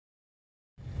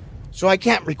So I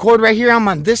can't record right here. I'm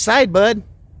on this side, bud.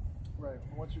 Right.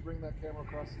 Once you bring that camera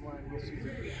across the line, we'll see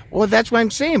it. Well, that's what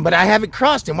I'm saying, but I haven't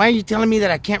crossed. And why are you telling me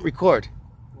that I can't record?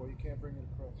 Well, you can't bring it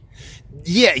across.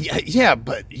 Yeah,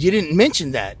 but you didn't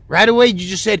mention that. Right away, you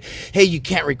just said, hey, you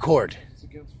can't record. It's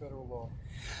against federal law.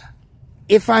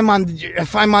 If I'm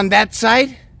on that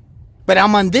side, but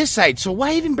I'm on this side, so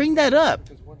why even bring that up?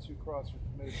 Because once you cross, you're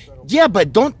committed to federal law. Yeah,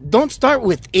 but don't start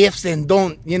with ifs and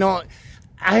don't, you know,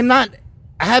 I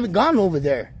haven't gone over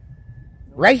there.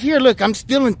 Right here, look, I'm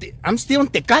still in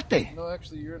Tecate. No,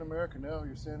 actually, you're in America now.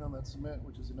 You're standing on that cement,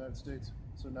 which is the United States.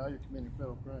 So now you're committing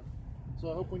federal crime.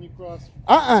 So I hope when you cross...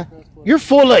 You're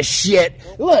full of shit.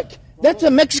 Look, that's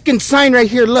a Mexican sign right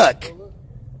here, look.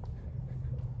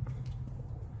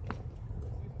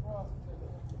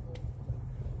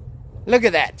 Look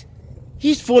at that.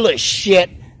 He's full of shit.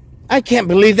 I can't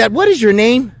believe that. What is your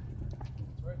name?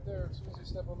 It's right there. As soon as you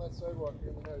step on that sidewalk here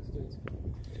in the United States.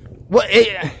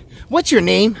 What's your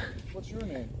name? What's your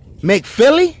name?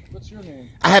 McPhilly? What's your name?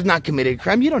 I have not committed a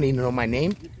crime. You don't even know my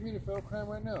name. You're committing federal crime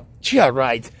right now. Yeah,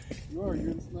 right. You are.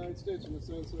 You're in the United States on the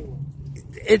side of the sidewalk.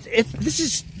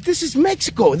 This is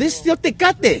Mexico. This is still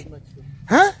Tecate.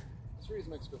 Huh? This is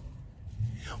Mexico.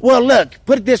 Well, look,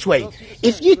 put it this way.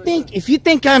 If you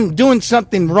think I'm doing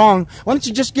something wrong, why don't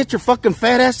you just get your fucking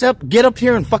fat ass up, get up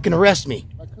here and fucking arrest me?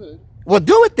 I could. Well,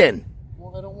 do it then.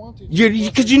 Well, I don't want to.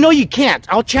 Because you know you can't.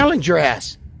 I'll challenge your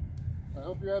ass. I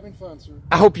hope you're having fun, sir.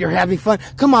 I hope you're having fun.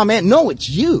 Come on, man. No, it's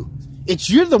you.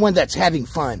 You're the one that's having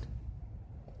fun.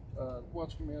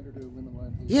 Watch Commander do a lemon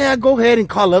line, please. Yeah, go ahead and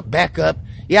call up, back up.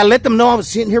 Yeah, let them know I was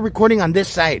sitting here recording on this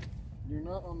side. You're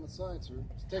not on the side, sir.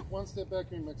 Just take one step back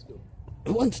here in Mexico.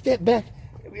 One step back.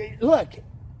 Look,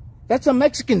 that's a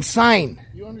Mexican sign.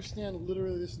 You understand,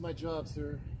 literally, this is my job,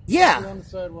 sir. Yeah. You're on the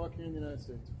sidewalk here in the United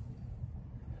States.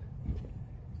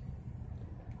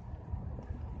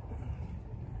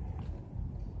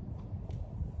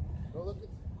 Go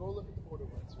look at the border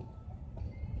line, sir.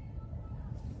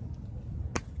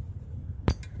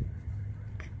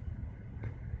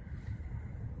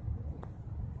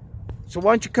 So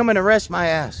why don't you come and arrest my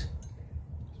ass?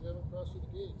 You haven't crossed through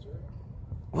the gate, sir.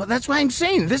 Well, that's why I'm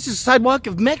saying this is the sidewalk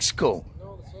of Mexico.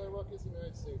 No, the sidewalk is the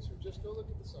United States, sir. Just go look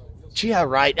at the sign. Yeah,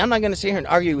 right. I'm not going to sit here and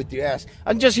argue with your ass.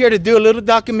 I'm just here to do a little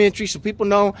documentary so people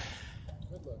know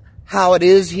how it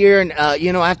is here. And,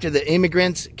 you know, after the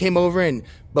immigrants came over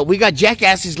but we got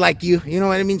jackasses like you know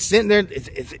what I mean? Sitting there,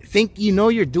 think you know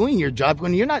you're doing your job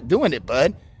when you're not doing it,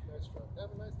 bud. Have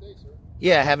a nice day, sir.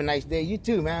 Yeah, have a nice day. You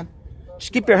too, man.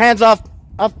 Just keep your hands off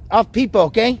people,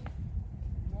 okay?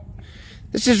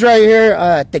 This is right here,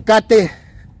 Tecate.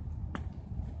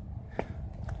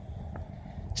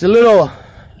 It's a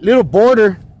little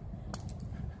border.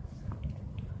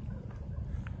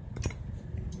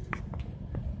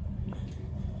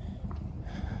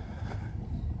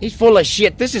 He's full of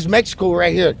shit. This is Mexico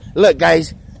right here. Look,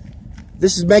 guys.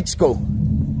 This is Mexico.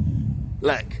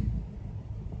 Look.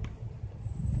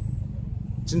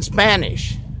 It's in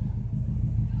Spanish.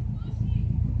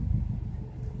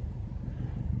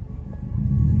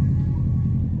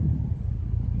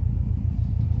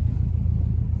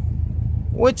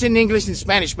 What's in English and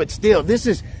Spanish, but still, this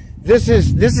is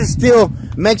still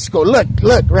Mexico. Look,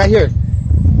 right here.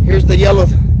 Here's the yellow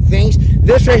things.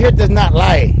 This right here does not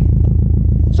lie.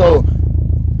 So,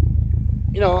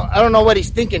 you know, I don't know what he's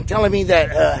thinking, telling me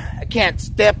that I can't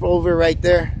step over right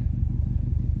there.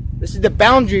 This is the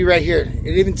boundary right here.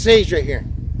 It even says right here.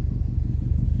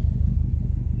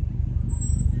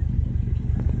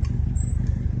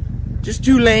 Just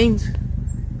 2 lanes.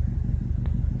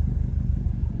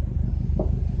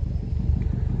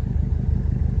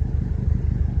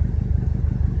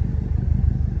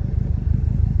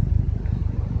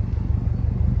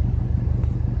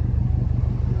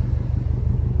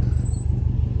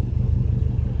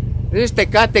 This is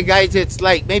Tecate, guys. It's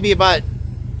like maybe about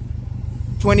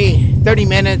 20-30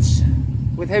 minutes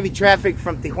with heavy traffic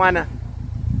from Tijuana.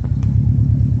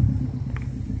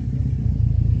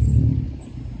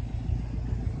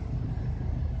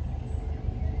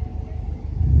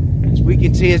 As we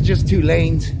can see, it's just 2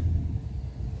 lanes.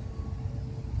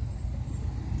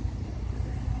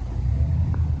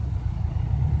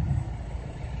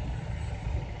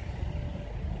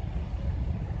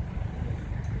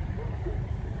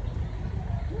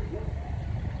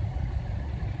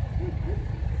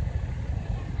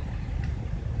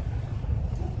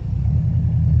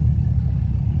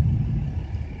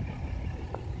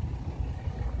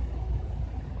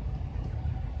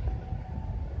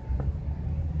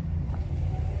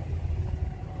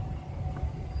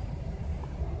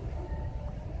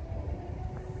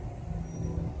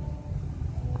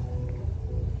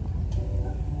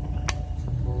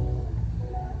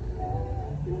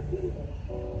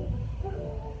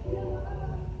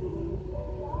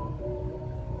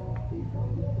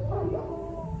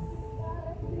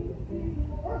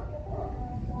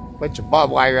 Bunch of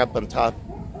barbed wire up on top.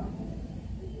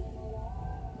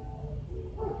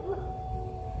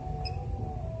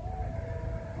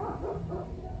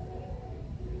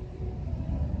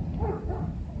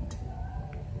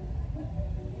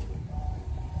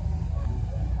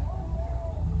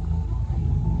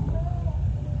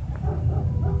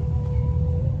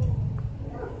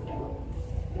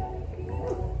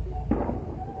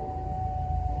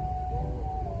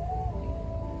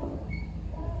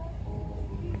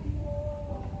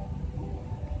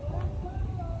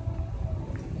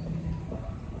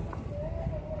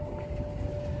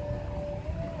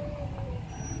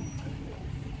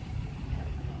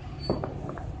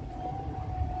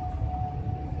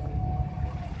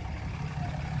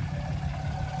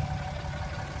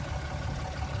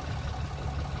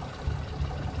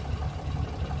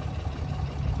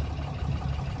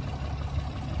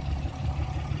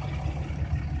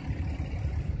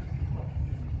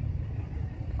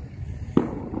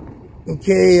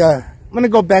 Okay, I'm gonna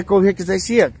go back over here because I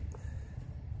see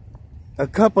a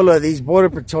couple of these Border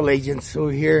Patrol agents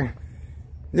over here.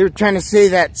 They're trying to say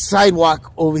that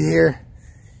sidewalk over here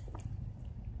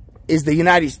is the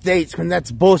United States when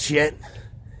that's bullshit.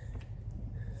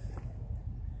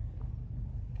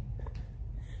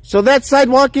 So that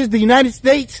sidewalk is the United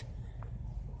States?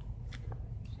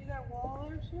 See that wall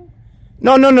or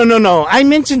something? No. I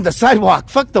mentioned the sidewalk.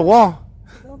 Fuck the wall.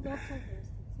 No, don't focus.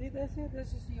 See, that's it. This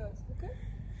is yours. Okay?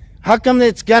 How come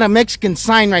it's got a Mexican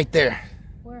sign right there?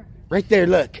 Where? Right there,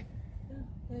 look.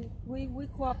 We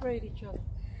cooperate each other.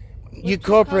 You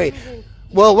cooperate.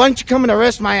 Well, why don't you come and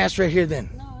arrest my ass right here then?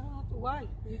 No, I don't have to. Why?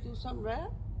 You do something bad?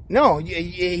 No,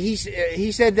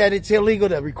 he said that it's illegal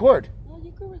to record. No,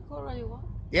 you can record all you want.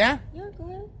 Yeah? Yeah, go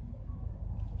ahead.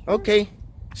 Okay.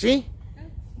 See?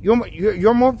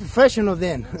 You're more professional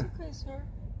then. That's okay, sir.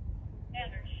 Yeah.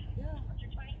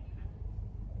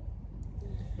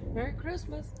 Merry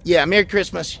Christmas. Yeah, Merry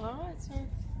Christmas. All right, sir.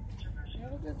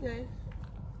 Have a good day.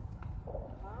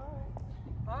 All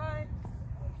right. Bye.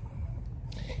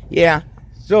 Yeah.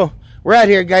 So, we're out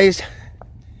here, guys.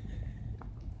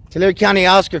 Tulare County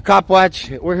Oscar Cop Watch.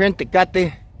 We're here in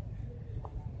Tecate.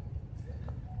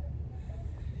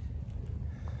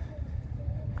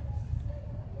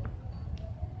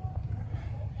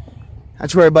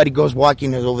 That's where everybody goes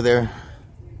walking, is over there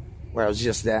where I was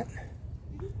just at.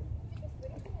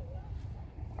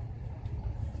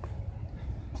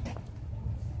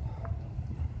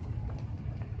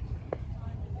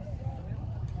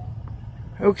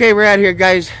 Okay, we're out here,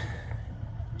 guys.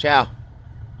 Ciao.